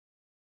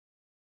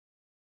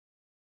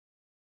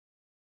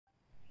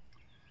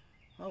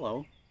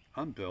Hello,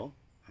 I'm Bill,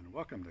 and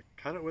welcome to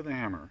Cut It with a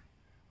Hammer.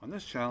 On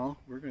this channel,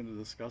 we're going to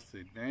discuss the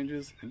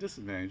advantages and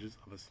disadvantages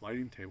of a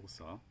sliding table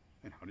saw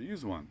and how to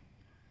use one.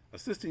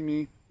 Assisting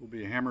me will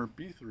be a hammer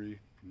B3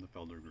 from the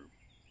Felder Group.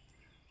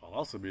 I'll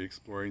also be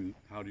exploring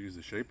how to use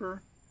a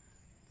shaper,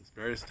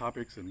 various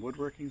topics in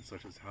woodworking,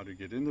 such as how to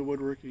get into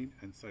woodworking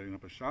and setting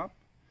up a shop.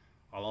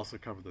 I'll also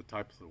cover the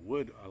types of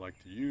wood I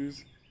like to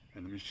use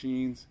and the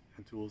machines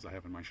and tools I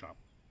have in my shop.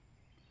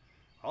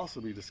 I'll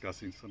also be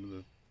discussing some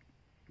of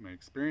my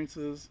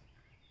experiences,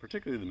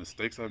 particularly the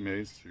mistakes I've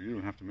made so you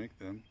don't have to make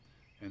them,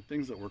 and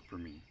things that work for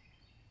me.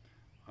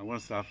 I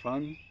want us to have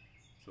fun,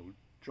 so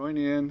join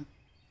in,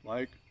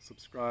 like,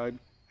 subscribe,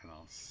 and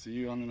I'll see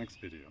you on the next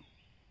video.